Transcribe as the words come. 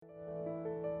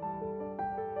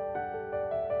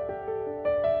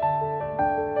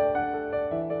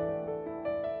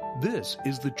This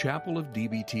is the Chapel of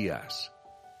DBTS.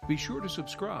 Be sure to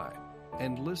subscribe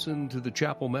and listen to the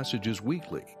chapel messages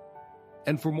weekly.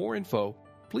 And for more info,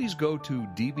 please go to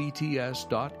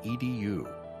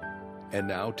dbts.edu. And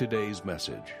now today's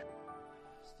message.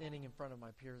 Standing in front of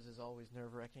my peers is always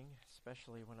nerve-wracking,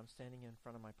 especially when I'm standing in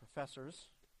front of my professors.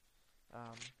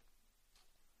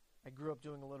 I grew up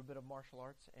doing a little bit of martial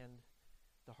arts, and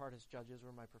the hardest judges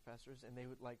were my professors, and they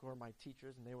were my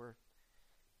teachers, and they were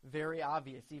very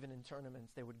obvious. Even in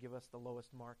tournaments, they would give us the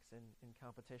lowest marks in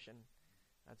competition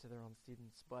to their own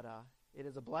students. But it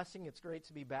is a blessing. It's great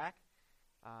to be back.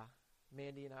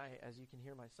 Mandy and I, as you can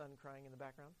hear my son crying in the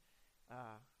background,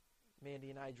 Mandy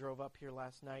and I drove up here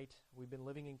last night. We've been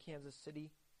living in Kansas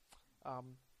City,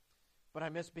 but I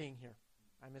miss being here.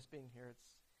 It's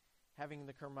having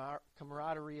the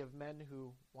camaraderie of men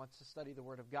who wants to study the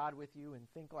Word of God with you and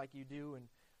think like you do and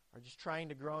are just trying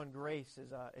to grow in grace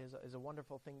is a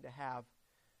wonderful thing to have.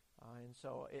 And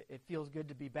so it feels good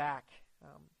to be back.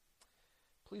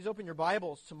 Please open your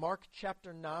Bibles to Mark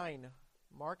chapter 9.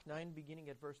 Mark 9, beginning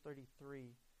at verse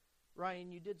 33.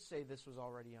 Ryan, you did say this was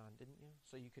already on, didn't you?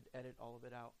 So you could edit all of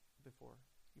it out before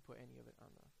you put any of it on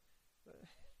the...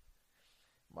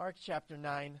 Mark chapter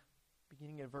 9,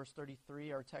 beginning at verse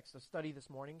 33. Our text of study this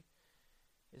morning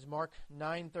is Mark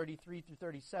 9:33 through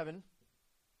 37.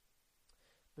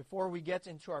 Before we get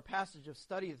into our passage of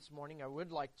study this morning, I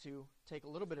would like to take a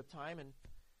little bit of time and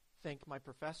thank my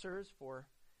professors for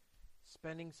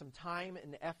spending some time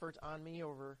and effort on me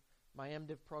over my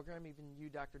MDiv program. Even you,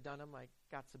 Dr. Dunham, I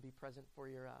got to be present for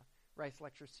your Rice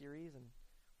lecture series and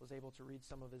was able to read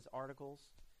some of his articles,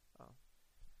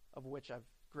 of which I've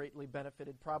greatly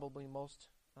benefited, probably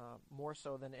more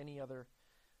so than any other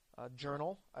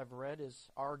journal I've read is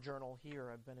our journal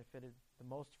here I've benefited the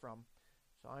most from.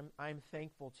 So I'm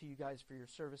thankful to you guys for your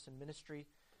service and ministry.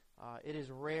 It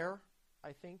is rare,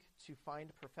 I think, to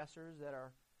find professors that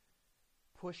are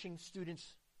pushing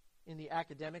students in the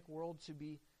academic world to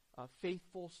be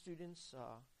faithful students,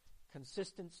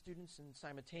 consistent students, and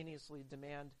simultaneously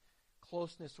demand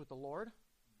closeness with the Lord.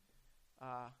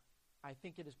 I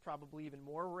think it is probably even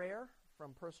more rare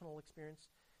from personal experience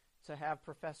to have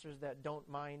professors that don't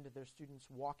mind their students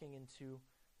walking into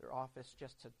their office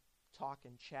just to talk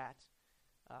and chat.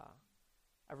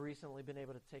 I've recently been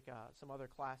able to take some other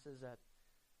classes at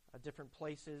different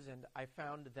places, and I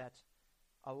found that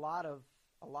a lot of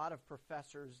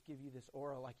professors give you this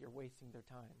aura like you're wasting their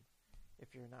time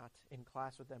if you're not in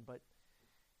class with them. But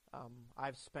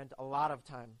I've spent a lot of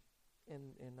time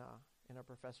in a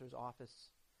professor's office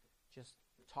just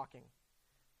talking,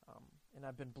 and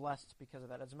I've been blessed because of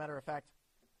that. As a matter of fact,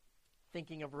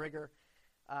 thinking of rigor,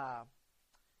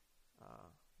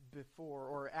 before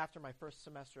or after my first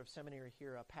semester of seminary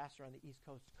here, a pastor on the East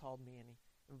Coast called me and he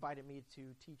invited me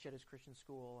to teach at his Christian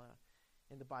school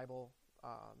in the Bible,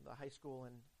 the high school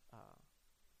and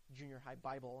junior high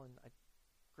Bible, and I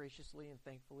graciously and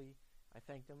thankfully I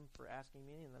thanked him for asking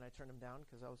me, and then I turned him down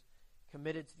because I was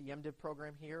committed to the MDiv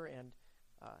program here, and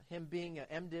him being an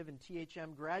MDiv and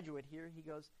THM graduate here, he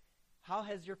goes, "How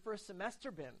has your first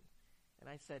semester been?" And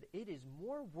I said, "It is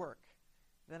more work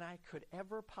than I could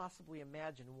ever possibly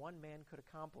imagine one man could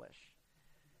accomplish.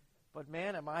 But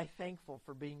man, am I thankful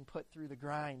for being put through the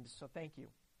grind." So thank you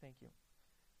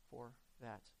for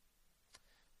that.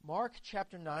 Mark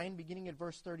chapter 9, beginning at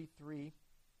verse 33.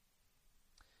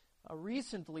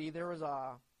 Recently, there was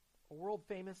a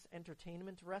world-famous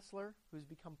entertainment wrestler who's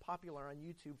become popular on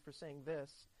YouTube for saying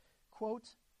this,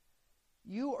 quote,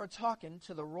 "You are talking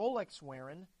to the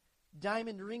Rolex-wearing,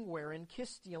 diamond ring-wearing,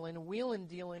 kiss-stealing,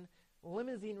 wheelin'-dealing,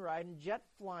 limousine-riding,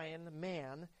 jet-flying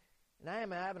man, and I am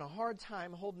having a hard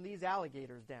time holding these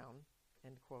alligators down,"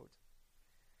 end quote.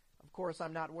 Of course,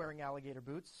 I'm not wearing alligator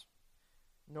boots,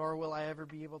 nor will I ever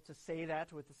be able to say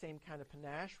that with the same kind of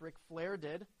panache Ric Flair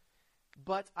did.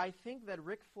 But I think that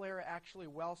Ric Flair actually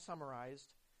well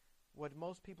summarized what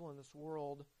most people in this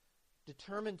world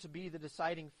determine to be the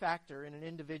deciding factor in an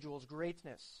individual's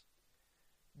greatness.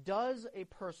 Does a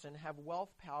person have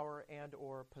wealth, power, and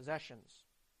or possessions?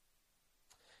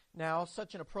 Now,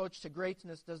 such an approach to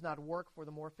greatness does not work for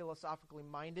the more philosophically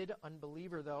minded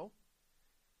unbeliever, though.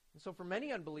 And so for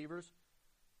many unbelievers,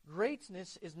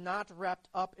 greatness is not wrapped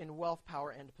up in wealth, power,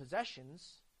 and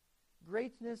possessions.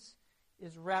 Greatness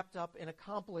is wrapped up in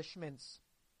accomplishments.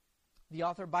 The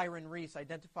author Byron Reyes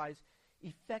identifies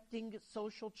effecting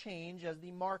social change as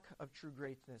the mark of true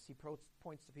greatness. He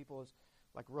points to people as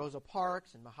like Rosa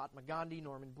Parks and Mahatma Gandhi,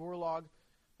 Norman Borlaug,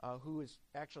 who is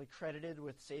actually credited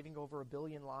with saving over 1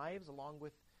 billion lives, along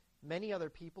with many other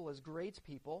people as great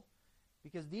people,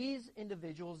 because these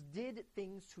individuals did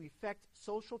things to effect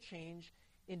social change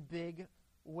in big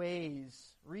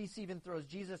ways. Reyes even throws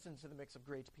Jesus into the mix of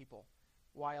great people,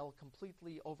 while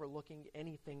completely overlooking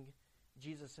anything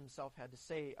Jesus himself had to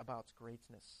say about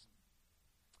greatness.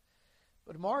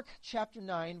 But Mark chapter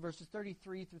 9, verses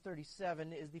 33 through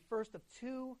 37 is the first of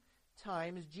two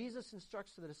times Jesus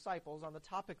instructs the disciples on the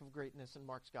topic of greatness in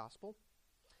Mark's gospel.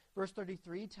 Verse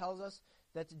 33 tells us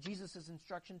that Jesus'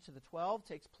 instruction to the 12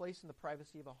 takes place in the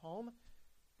privacy of a home.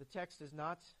 The text is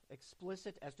not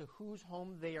explicit as to whose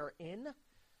home they are in.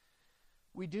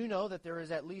 We do know that there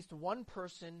is at least one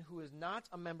person who is not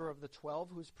a member of the 12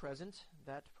 who is present,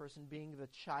 that person being the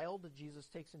child that Jesus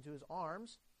takes into his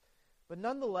arms. But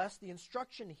nonetheless, the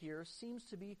instruction here seems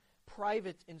to be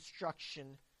private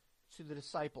instruction to the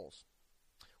disciples.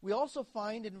 We also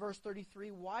find in verse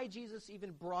 33 why Jesus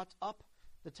even brought up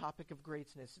the topic of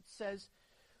greatness. It says,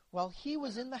 while he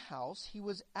was in the house, he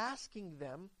was asking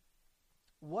them,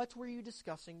 what were you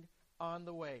discussing on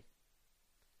the way?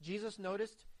 Jesus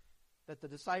noticed that the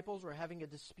disciples were having a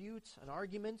dispute, an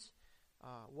argument,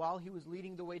 while he was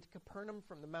leading the way to Capernaum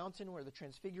from the mountain where the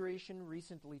transfiguration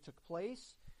recently took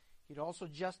place. He'd also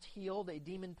just healed a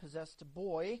demon-possessed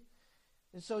boy.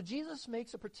 And so Jesus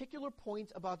makes a particular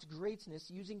point about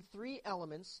greatness using three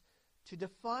elements to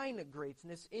define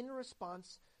greatness in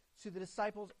response to the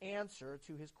disciples' answer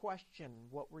to his question,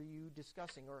 what were you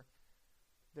discussing, or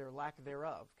their lack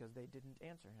thereof, because they didn't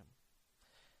answer him.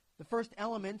 The first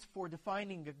element for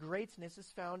defining greatness is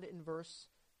found in verse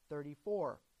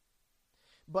 34.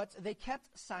 But they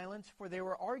kept silent, for they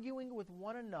were arguing with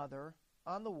one another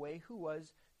on the way who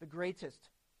was the greatest.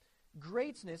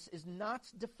 Greatness is not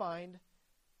defined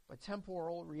by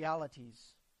temporal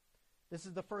realities. This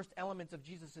is the first element of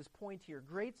Jesus' point here.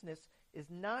 Greatness is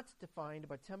not defined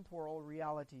by temporal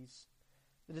realities.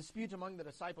 The dispute among the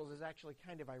disciples is actually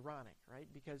kind of ironic, right?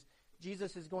 Because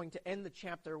Jesus is going to end the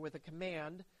chapter with a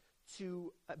command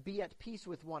to be at peace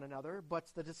with one another, but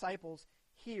the disciples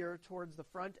here towards the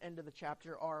front end of the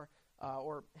chapter are,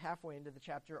 or halfway into the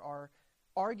chapter, are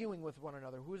arguing with one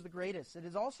another. Who is the greatest? It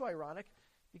is also ironic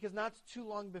because not too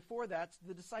long before that,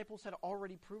 the disciples had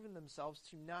already proven themselves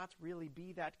to not really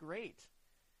be that great.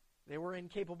 They were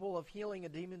incapable of healing a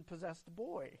demon-possessed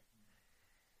boy.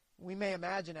 We may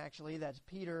imagine, actually, that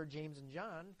Peter, James, and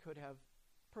John could have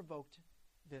provoked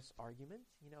this argument.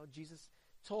 You know, Jesus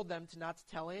told them to not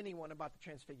tell anyone about the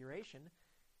transfiguration,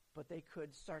 but they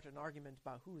could start an argument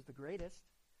about who is the greatest.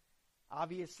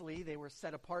 Obviously, they were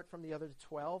set apart from the other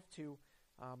 12 to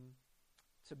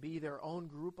be their own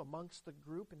group amongst the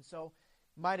group, and so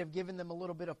might have given them a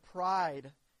little bit of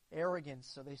pride, arrogance,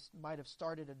 so they might have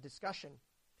started a discussion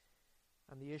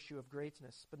on the issue of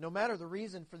greatness. But no matter the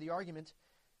reason for the argument,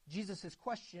 Jesus'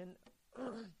 question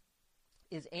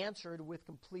is answered with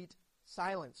complete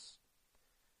silence.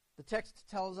 The text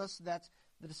tells us that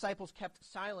the disciples kept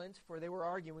silent, for they were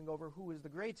arguing over who is the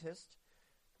greatest,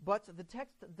 but the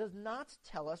text does not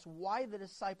tell us why the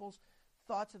disciples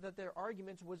thought that their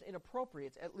argument was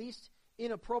inappropriate, at least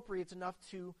inappropriate enough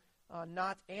to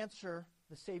not answer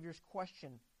the Savior's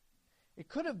question. It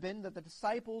could have been that the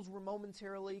disciples were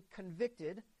momentarily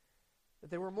convicted, that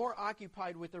they were more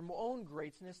occupied with their own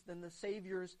greatness than the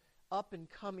Savior's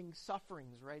up-and-coming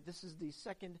sufferings, right? This is the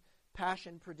second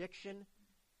passion prediction,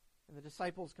 and the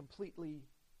disciples completely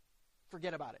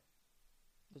forget about it.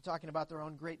 They're talking about their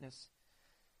own greatness.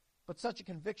 But such a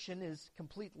conviction is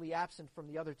completely absent from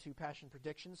the other two passion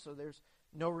predictions, so there's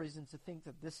no reason to think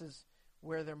that this is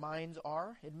where their minds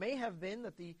are. It may have been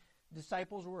that the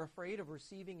disciples were afraid of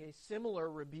receiving a similar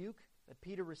rebuke that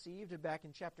Peter received back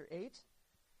in chapter 8.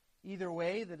 Either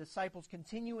way, the disciples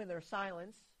continue in their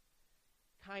silence,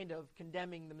 kind of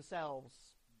condemning themselves.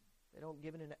 They don't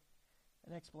give an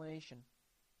explanation.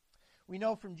 We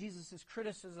know from Jesus'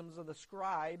 criticisms of the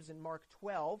scribes in Mark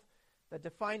 12 that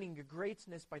defining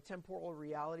greatness by temporal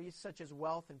realities such as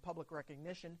wealth and public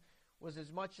recognition was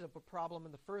as much of a problem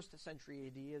in the first century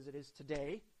A.D. as it is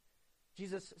today.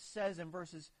 Jesus says in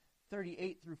verses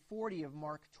 38 through 40 of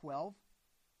Mark 12,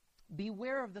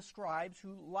 "Beware of the scribes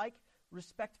who like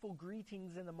respectful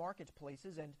greetings in the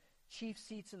marketplaces and chief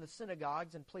seats in the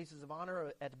synagogues and places of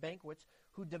honor at banquets,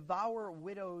 who devour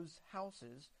widows'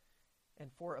 houses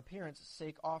and for appearance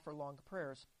sake offer long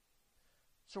prayers."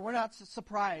 So we're not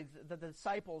surprised that the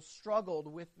disciples struggled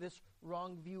with this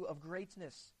wrong view of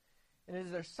greatness. And it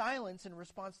is their silence in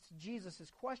response to Jesus'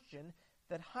 question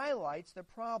that highlights their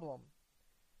problem.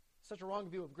 Such a wrong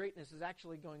view of greatness is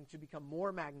actually going to become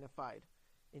more magnified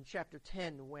in chapter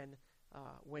 10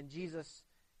 when Jesus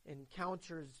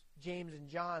encounters James and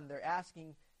John. They're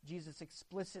asking Jesus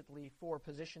explicitly for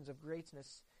positions of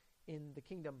greatness in the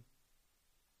kingdom.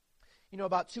 You know,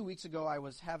 about 2 weeks ago I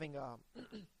was having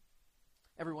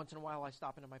every once in a while I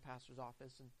stop into my pastor's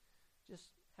office and just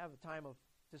have a time of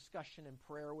discussion and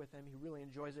prayer with him. He really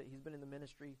enjoys it. He's been in the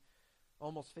ministry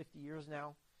almost 50 years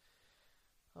now.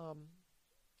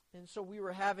 And so we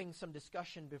were having some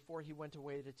discussion before he went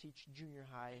away to teach junior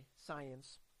high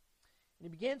science. And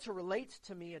he began to relate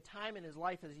to me a time in his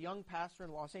life as a young pastor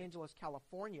in Los Angeles,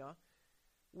 California,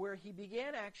 where he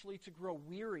began actually to grow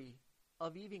weary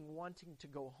of even wanting to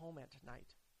go home at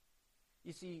night.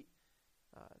 You see,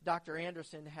 Dr.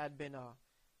 Anderson had been,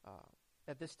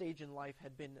 at this stage in life,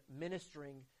 had been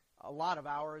ministering a lot of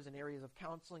hours in areas of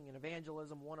counseling and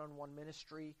evangelism, one-on-one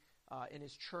ministry in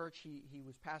his church. He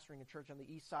was pastoring a church on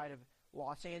the east side of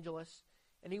Los Angeles,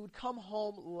 and he would come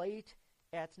home late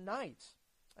at night.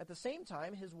 At the same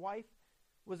time, his wife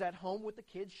was at home with the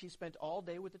kids. She spent all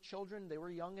day with the children. They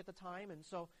were young at the time, and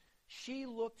so she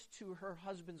looked to her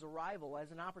husband's arrival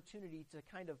as an opportunity to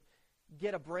kind of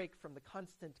get a break from the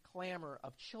constant clamor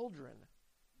of children.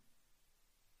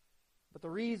 But the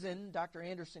reason Dr.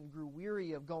 Anderson grew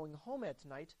weary of going home at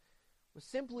night was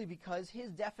simply because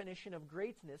his definition of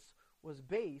greatness was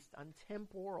based on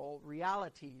temporal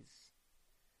realities.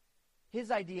 His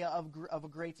idea of a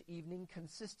great evening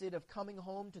consisted of coming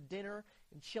home to dinner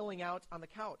and chilling out on the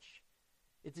couch.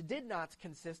 It did not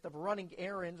consist of running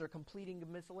errands or completing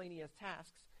miscellaneous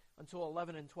tasks until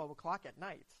 11 and 12 o'clock at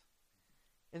night.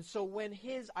 And so when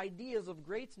his ideas of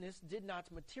greatness did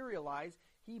not materialize,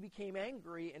 he became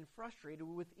angry and frustrated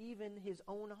with even his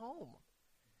own home.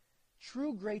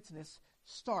 True greatness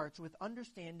starts with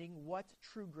understanding what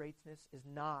true greatness is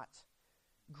not.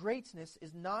 Greatness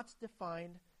is not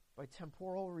defined by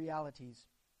temporal realities.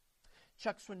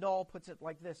 Chuck Swindoll puts it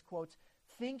like this, quote,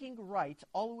 "Thinking right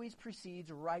always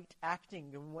precedes right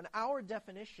acting." And when our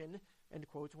definition, end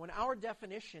quote, when our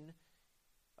definition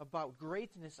about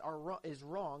greatness is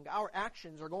wrong, our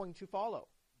actions are going to follow.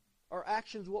 Our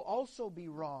actions will also be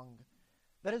wrong.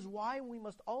 That is why we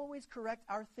must always correct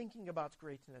our thinking about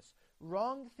greatness.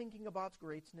 Wrong thinking about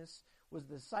greatness was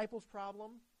the disciples'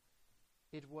 problem.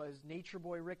 It was Nature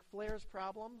Boy Ric Flair's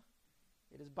problem.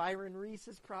 It is Byron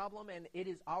Reese's problem, and it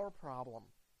is our problem.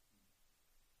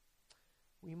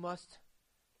 We must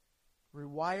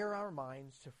rewire our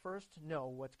minds to first know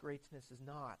what greatness is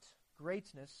not.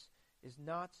 Greatness is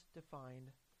not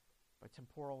defined by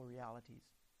temporal realities.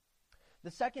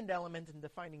 The second element in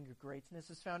defining greatness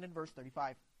is found in verse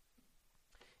 35.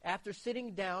 After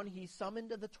sitting down, he summoned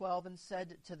the 12 and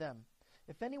said to them,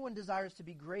 "If anyone desires to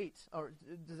be great, or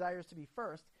desires to be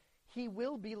first, he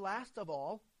will be last of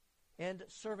all and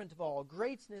servant of all."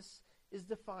 Greatness is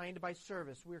defined by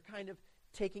service. We're kind of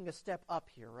taking a step up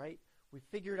here, right? We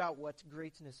figured out what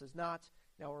greatness is not.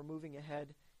 Now we're moving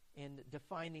ahead and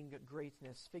defining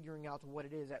greatness, figuring out what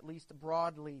it is, at least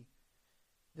broadly.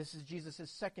 This is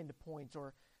Jesus' second point,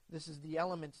 or this is the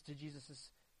element to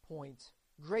Jesus' point.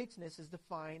 Greatness is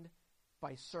defined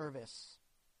by service.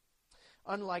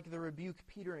 Unlike the rebuke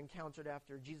Peter encountered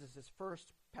after Jesus'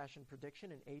 first passion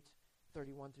prediction in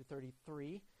 8:31 through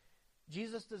 33,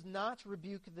 Jesus does not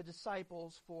rebuke the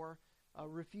disciples for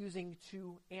refusing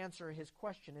to answer his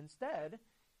question. Instead,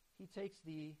 he takes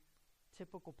the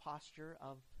typical posture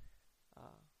of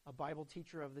a Bible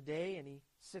teacher of the day, and he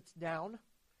sits down.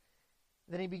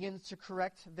 Then he begins to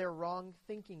correct their wrong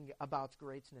thinking about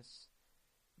greatness.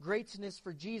 Greatness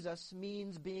for Jesus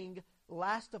means being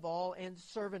last of all and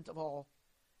servant of all.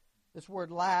 This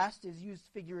word last is used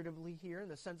figuratively here in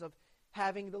the sense of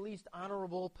having the least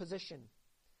honorable position.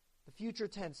 The future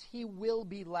tense, he will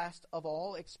be last of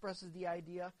all, expresses the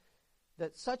idea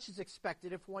that such is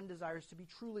expected if one desires to be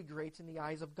truly great in the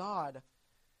eyes of God.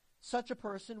 Such a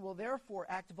person will therefore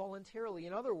act voluntarily.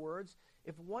 In other words,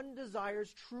 if one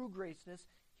desires true greatness,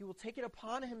 he will take it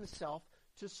upon himself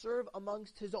to serve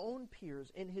amongst his own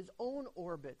peers in his own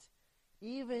orbit,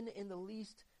 even in the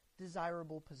least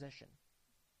desirable position.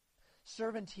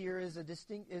 Servant here is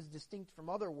distinct from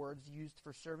other words used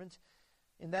for servant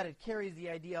in that it carries the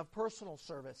idea of personal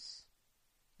service.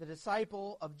 The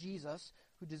disciple of Jesus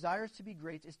who desires to be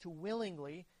great is to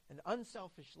willingly and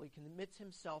unselfishly commit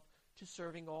himself to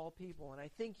serving all people. And I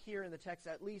think here in the text,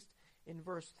 at least in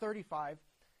verse 35,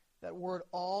 that word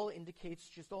all indicates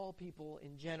just all people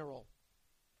in general,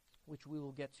 which we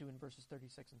will get to in verses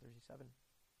 36 and 37.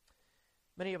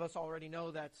 Many of us already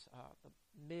know that the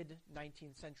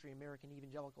mid-19th century American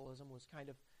evangelicalism was kind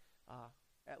of,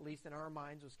 at least in our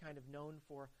minds, was kind of known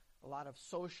for a lot of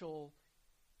social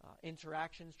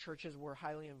interactions. Churches were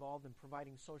highly involved in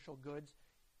providing social goods,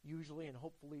 usually and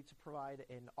hopefully to provide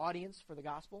an audience for the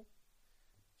gospel.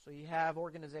 So you have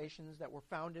organizations that were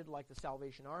founded like the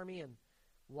Salvation Army and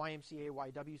YMCA,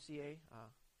 YWCA. I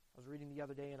was reading the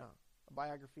other day in a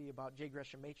biography about J.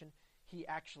 Gresham Machen. He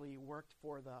actually worked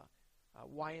for the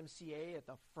YMCA at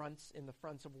the fronts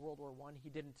of World War I. He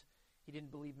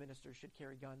didn't believe ministers should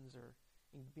carry guns or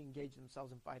engage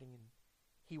themselves in fighting, and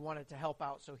he wanted to help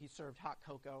out, so he served hot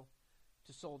cocoa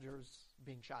to soldiers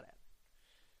being shot at.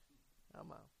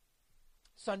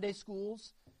 Sunday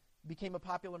schools became a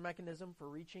popular mechanism for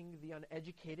reaching the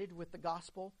uneducated with the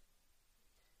gospel.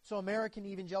 So American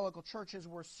evangelical churches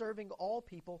were serving all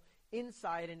people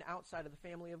inside and outside of the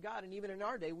family of God. And even in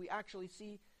our day, we actually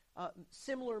see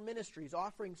similar ministries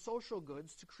offering social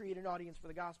goods to create an audience for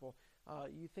the gospel.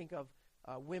 You think of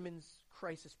women's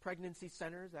crisis pregnancy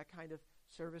centers, that kind of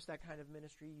service, that kind of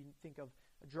ministry. You think of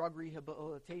drug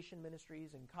rehabilitation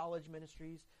ministries and college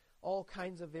ministries, all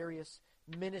kinds of various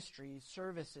ministries,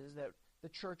 services that the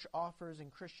church offers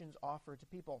and Christians offer to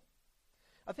people.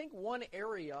 I think one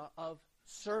area of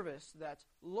service that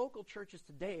local churches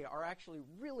today are actually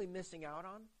really missing out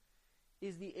on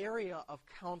is the area of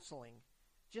counseling.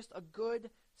 Just a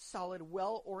good, solid,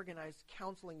 well-organized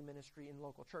counseling ministry in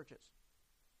local churches.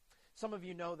 Some of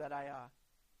you know that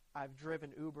I've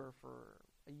driven Uber for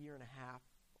a year and a half,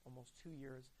 almost 2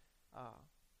 years.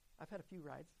 I've had a few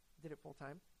rides, did it full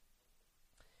time.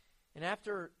 And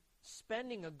after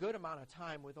spending a good amount of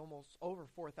time with almost over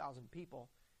 4,000 people,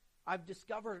 I've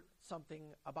discovered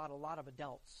something about a lot of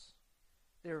adults.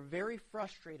 They're very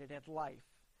frustrated at life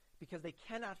because they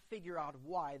cannot figure out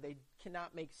why they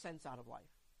cannot make sense out of life.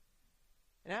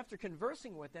 And after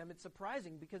conversing with them, it's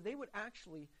surprising because they would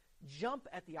actually jump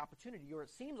at the opportunity, or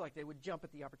it seems like they would jump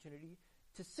at the opportunity,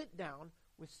 to sit down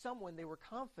with someone they were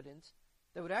confident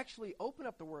that would actually open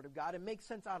up the Word of God and make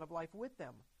sense out of life with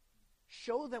them.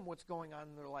 Show them what's going on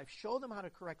in their life. Show them how to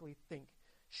correctly think.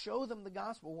 Show them the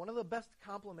gospel. One of the best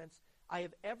compliments I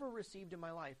have ever received in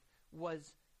my life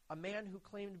was a man who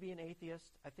claimed to be an atheist.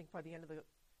 I think by the end of the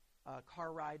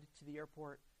car ride to the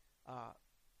airport,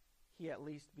 he at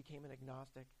least became an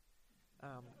agnostic.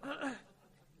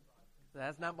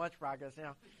 That's not much progress, you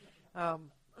know.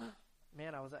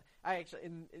 Man, I actually,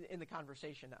 in the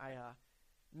conversation,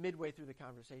 midway through the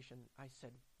conversation, I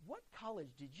said, "What college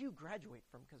did you graduate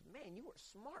from? Because, man, you were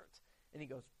smart." And he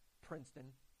goes,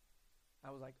 "Princeton."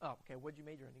 I was like, "Oh, okay, what'd you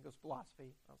major in?" He goes,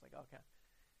 "Philosophy." I was like, "Okay."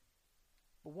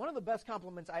 But one of the best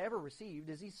compliments I ever received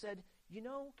is he said, "You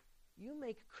know, you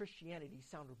make Christianity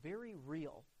sound very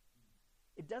real.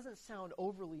 It doesn't sound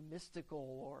overly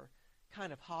mystical or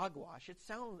kind of hogwash. It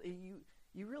sounds, you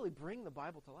really bring the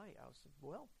Bible to light." I was like,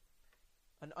 "Well,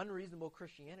 an unreasonable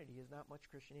Christianity is not much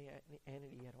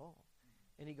Christianity at all."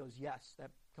 And he goes, "Yes, that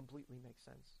completely makes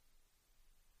sense."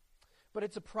 But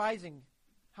it's surprising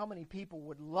how many people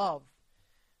would love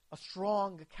a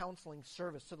strong counseling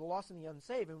service to the lost and the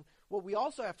unsaved. And what we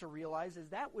also have to realize is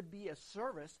that would be a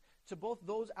service to both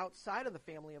those outside of the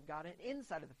family of God and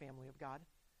inside of the family of God.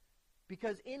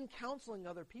 Because in counseling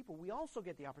other people, we also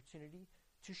get the opportunity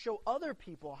to show other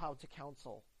people how to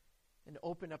counsel and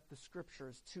open up the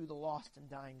scriptures to the lost and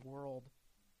dying world.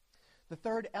 The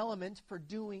third element for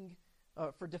defining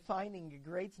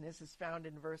greatness is found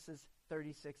in verses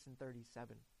 36 and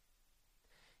 37.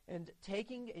 "And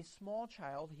taking a small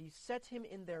child, he set him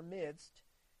in their midst,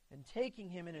 and taking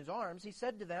him in his arms, he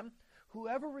said to them,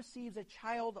 'Whoever receives a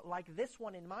child like this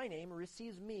one in my name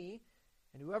receives me,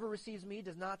 and whoever receives me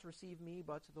does not receive me,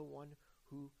 but the one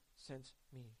who sent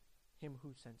me, him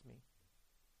who sent me.'"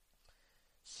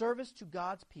 Service to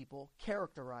God's people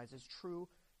characterizes true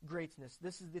greatness.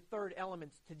 This is the third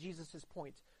element to Jesus'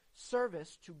 point.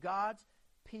 Service to God's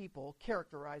people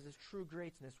characterizes true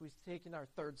greatness. We've taken our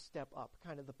third step up,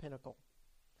 kind of the pinnacle.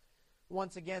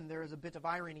 Once again, there is a bit of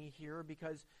irony here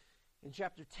because in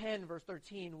chapter 10, verse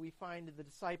 13, we find the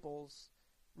disciples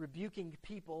rebuking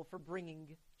people for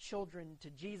bringing children to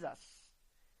Jesus.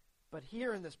 But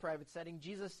here in this private setting,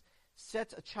 Jesus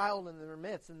sets a child in their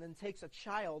midst and then takes a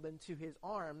child into his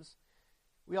arms.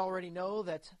 We already know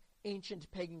that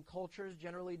ancient pagan cultures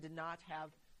generally did not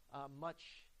have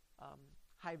much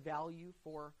high value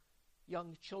for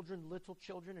young children, little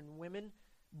children, and women.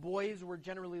 Boys were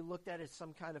generally looked at as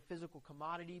some kind of physical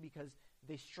commodity because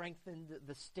they strengthened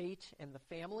the state and the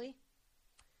family.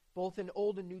 Both in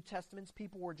Old and New Testaments,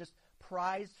 people were just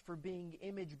prized for being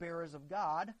image bearers of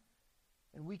God.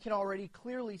 And we can already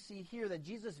clearly see here that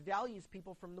Jesus values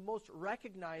people from the most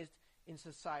recognized in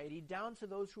society down to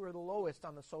those who are the lowest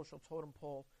on the social totem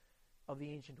pole of the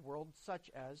ancient world, such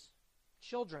as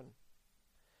children.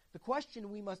 The question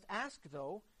we must ask,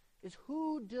 though, is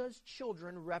who does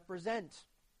children represent?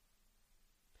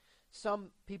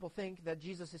 Some people think that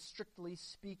Jesus is strictly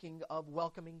speaking of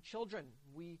welcoming children.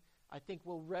 I think,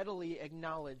 will readily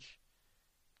acknowledge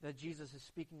that Jesus is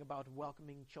speaking about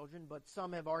welcoming children, but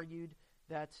some have argued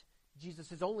that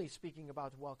Jesus is only speaking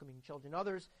about welcoming children.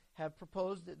 Others have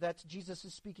proposed that Jesus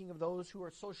is speaking of those who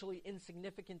are socially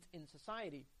insignificant in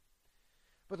society.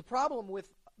 But the problem with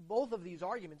both of these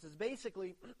arguments is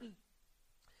basically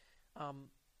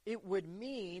it would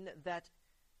mean that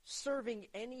serving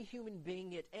any human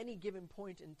being at any given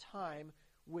point in time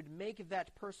would make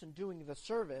that person doing the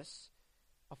service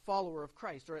a follower of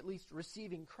Christ, or at least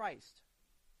receiving Christ.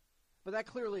 But that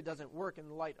clearly doesn't work in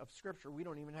the light of Scripture. We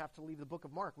don't even have to leave the book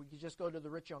of Mark. We could just go to the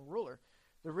rich young ruler.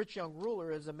 The rich young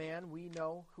ruler is a man we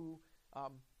know who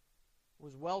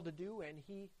was well-to-do, and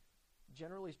he,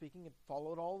 generally speaking, had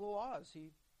followed all the laws.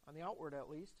 He, on the outward at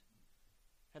least,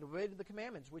 had obeyed the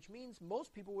commandments, which means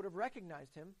most people would have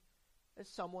recognized him as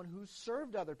someone who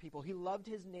served other people. He loved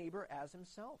his neighbor as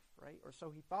himself, right? Or so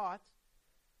he thought.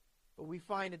 But we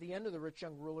find at the end of the rich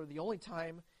young ruler, the only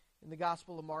time in the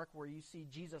Gospel of Mark where you see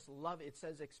Jesus love, it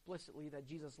says explicitly that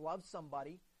Jesus loves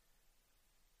somebody.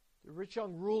 The rich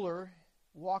young ruler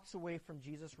walks away from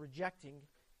Jesus, rejecting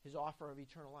his offer of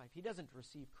eternal life. He doesn't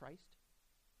receive Christ.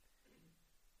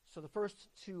 So the first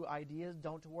two ideas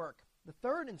don't work. The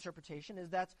third interpretation is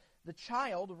that the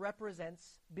child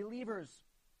represents believers.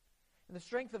 And the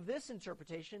strength of this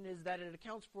interpretation is that it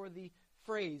accounts for the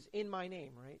phrase, in my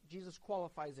name, right? Jesus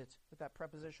qualifies it with that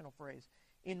prepositional phrase,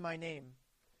 in my name.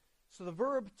 So the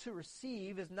verb to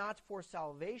receive is not for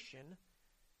salvation,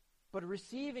 but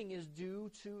receiving is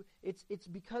due to, it's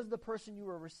because the person you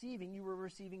are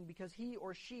receiving because he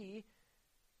or she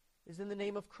is in the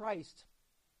name of Christ.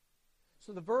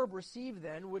 So the verb receive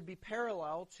then would be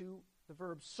parallel to the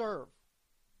verb serve.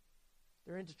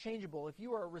 They're interchangeable. If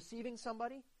you are receiving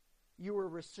somebody, you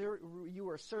are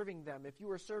serving them. If you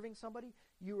are serving somebody,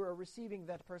 you are receiving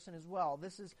that person as well.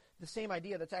 This is the same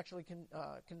idea that's actually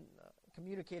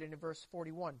communicated in verse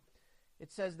 41.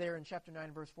 It says there in chapter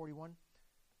 9, verse 41,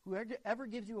 whoever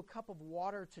gives you a cup of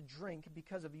water to drink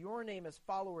because of your name as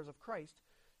followers of Christ,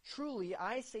 truly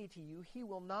I say to you, he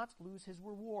will not lose his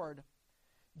reward.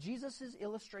 Jesus'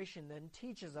 illustration then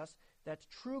teaches us that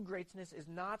true greatness is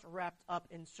not wrapped up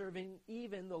in serving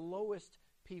even the lowest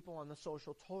people on the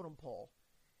social totem pole.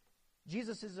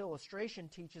 Jesus' illustration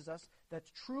teaches us that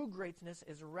true greatness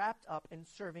is wrapped up in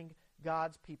serving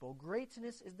God's people.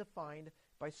 Greatness is defined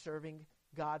by serving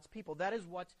God's people. That is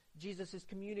what Jesus is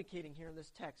communicating here in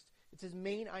this text. It's his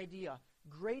main idea.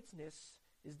 Greatness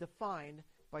is defined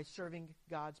by serving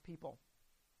God's people.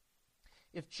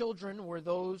 If children were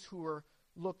those who were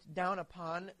looked down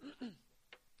upon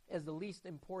as the least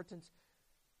important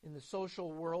in the social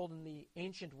world, in the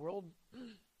ancient world,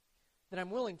 then I'm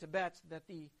willing to bet that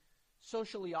the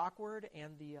socially awkward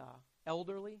and the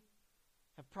elderly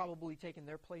have probably taken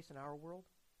their place in our world.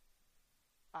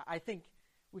 I think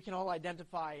we can all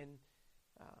identify and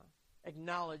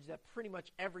acknowledge that pretty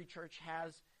much every church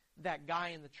has that guy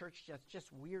in the church that's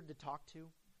just weird to talk to,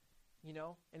 you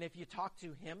know? And if you talk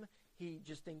to him, he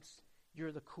just thinks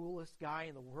you're the coolest guy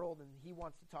in the world, and he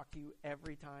wants to talk to you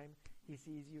every time he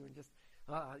sees you, and just,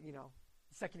 the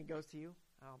second he goes to you,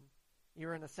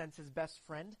 you're in a sense his best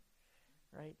friend,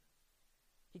 right?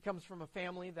 He comes from a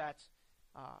family that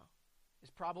is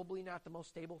probably not the most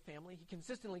stable family. He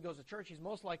consistently goes to church. He's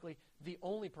most likely the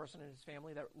only person in his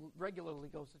family that regularly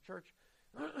goes to church.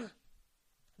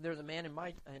 There's a man in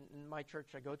my church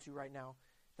I go to right now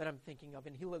that I'm thinking of,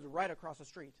 and he lives right across the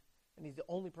street. And he's the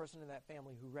only person in that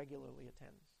family who regularly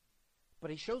attends. But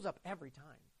he shows up every time,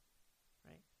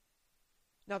 right?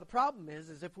 Now, the problem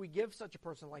is if we give such a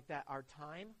person like that our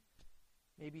time,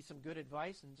 maybe some good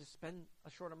advice, and just spend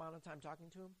a short amount of time talking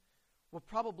to him, we'll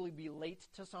probably be late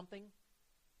to something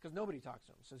because nobody talks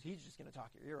to him, so he's just going to talk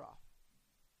your ear off.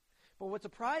 But what's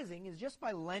surprising is just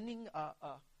by lending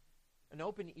an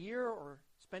open ear or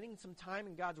spending some time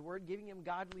in God's Word, giving him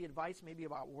godly advice maybe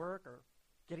about work or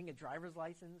getting a driver's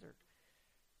license or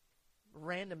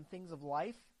random things of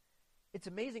life, it's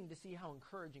amazing to see how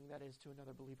encouraging that is to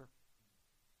another believer.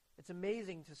 It's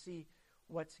amazing to see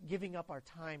what giving up our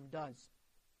time does.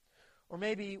 Or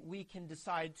maybe we can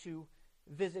decide to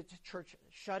visit church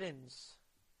shut-ins.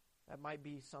 That might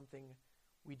be something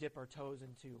we dip our toes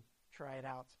into, try it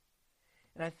out.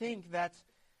 And I think that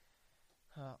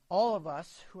all of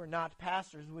us who are not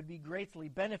pastors would be greatly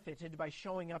benefited by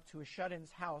showing up to a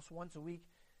shut-in's house once a week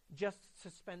just to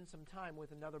spend some time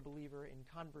with another believer in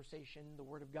conversation, the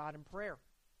Word of God, and prayer.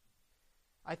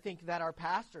 I think that our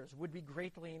pastors would be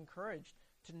greatly encouraged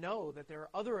to know that there are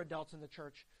other adults in the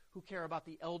church who care about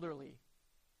the elderly.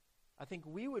 I think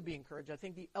we would be encouraged. I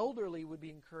think the elderly would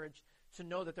be encouraged to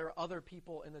know that there are other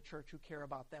people in the church who care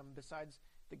about them besides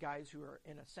the guys who are,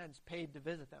 in a sense, paid to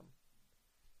visit them.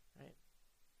 Right?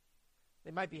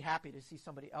 They might be happy to see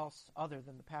somebody else other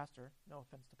than the pastor. No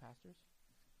offense to pastors.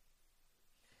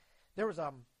 There was,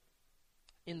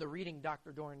 in the reading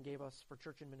Dr. Doran gave us for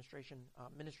church administration,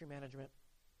 ministry management,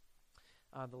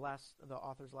 the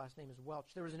author's last name is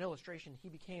Welch. There was an illustration. He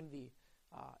became the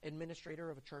administrator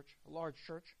of a church, a large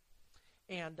church.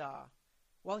 And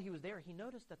while he was there, he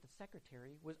noticed that the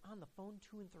secretary was on the phone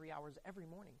 2 and 3 hours every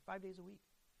morning, 5 days a week.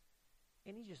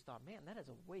 And he just thought, man, that is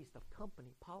a waste of company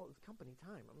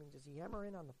time. I mean, does he hammer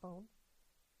in on the phone?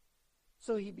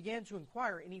 So he began to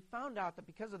inquire, and he found out that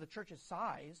because of the church's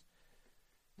size,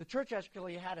 the church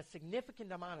actually had a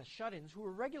significant amount of shut-ins who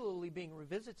were regularly being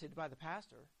revisited by the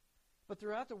pastor. But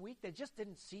throughout the week, they just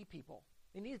didn't see people.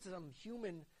 They needed some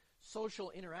human social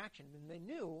interaction, and they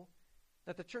knew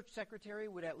that the church secretary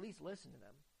would at least listen to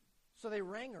them. So they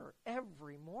rang her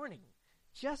every morning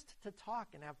just to talk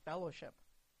and have fellowship.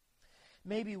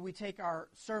 Maybe we take our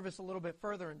service a little bit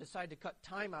further and decide to cut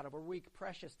time out of our week,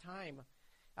 precious time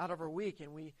out of our week,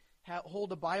 and we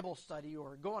hold a Bible study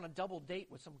or go on a double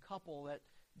date with some couple that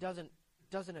doesn't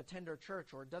attend our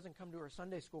church or doesn't come to our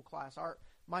Sunday school class.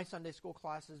 My Sunday school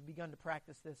class has begun to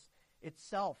practice this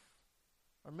itself.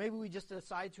 Or maybe we just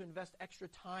decide to invest extra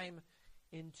time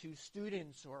into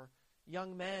students or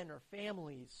young men or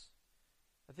families.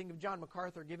 I think of John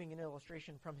MacArthur giving an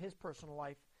illustration from his personal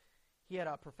life. He had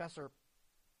a professor,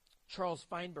 Charles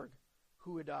Feinberg,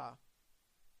 who would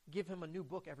give him a new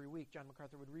book every week. John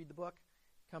MacArthur would read the book,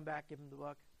 come back, give him the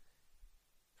book.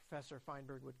 Professor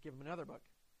Feinberg would give him another book.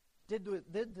 Did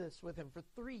this with him for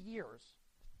 3 years,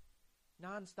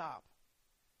 nonstop.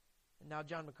 And now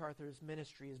John MacArthur's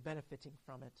ministry is benefiting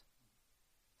from it.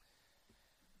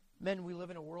 Men, we live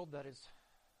in a world that is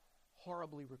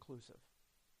horribly reclusive.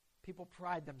 People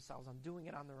pride themselves on doing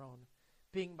it on their own,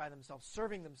 being by themselves,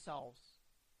 serving themselves.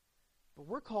 But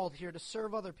we're called here to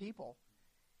serve other people,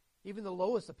 even the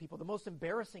lowest of people, the most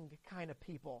embarrassing kind of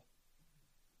people.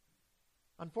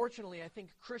 Unfortunately, I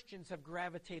think Christians have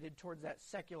gravitated towards that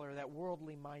secular, that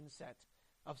worldly mindset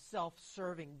of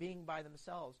self-serving, being by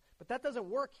themselves. But that doesn't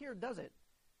work here, does it?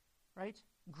 Right?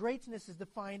 Greatness is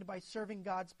defined by serving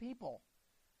God's people.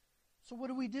 So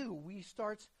what do? We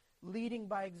start leading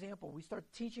by example. We start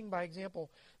teaching by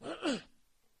example,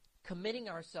 committing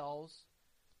ourselves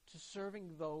to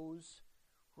serving those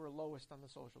who are lowest on the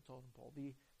social totem pole,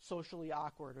 the socially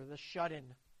awkward or the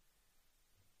shut-in.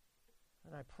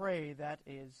 And I pray that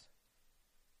is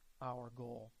our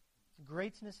goal.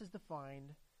 Greatness is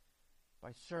defined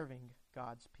by serving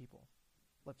God's people.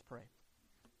 Let's pray.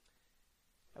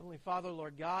 Heavenly Father,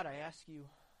 Lord God, I ask you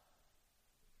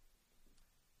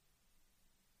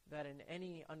that in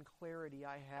any unclarity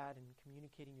I had in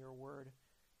communicating your word,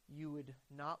 you would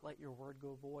not let your word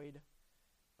go void,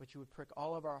 but you would prick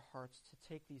all of our hearts to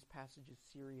take these passages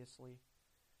seriously.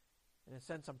 In a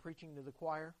sense, I'm preaching to the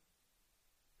choir.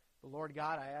 But Lord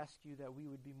God, I ask you that we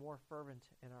would be more fervent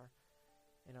in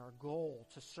our goal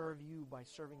to serve you by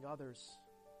serving others,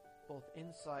 both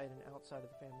inside and outside of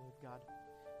the family of God.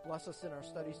 Bless us in our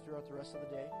studies throughout the rest of the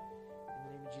day. In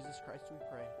the name of Jesus Christ we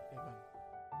pray. Amen.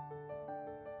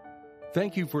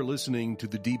 Thank you for listening to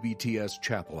the DBTS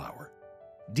Chapel Hour.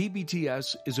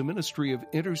 DBTS is a ministry of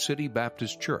Intercity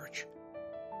Baptist Church.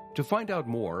 To find out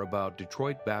more about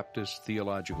Detroit Baptist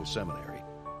Theological Seminary,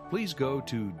 please go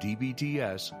to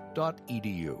dbts.edu.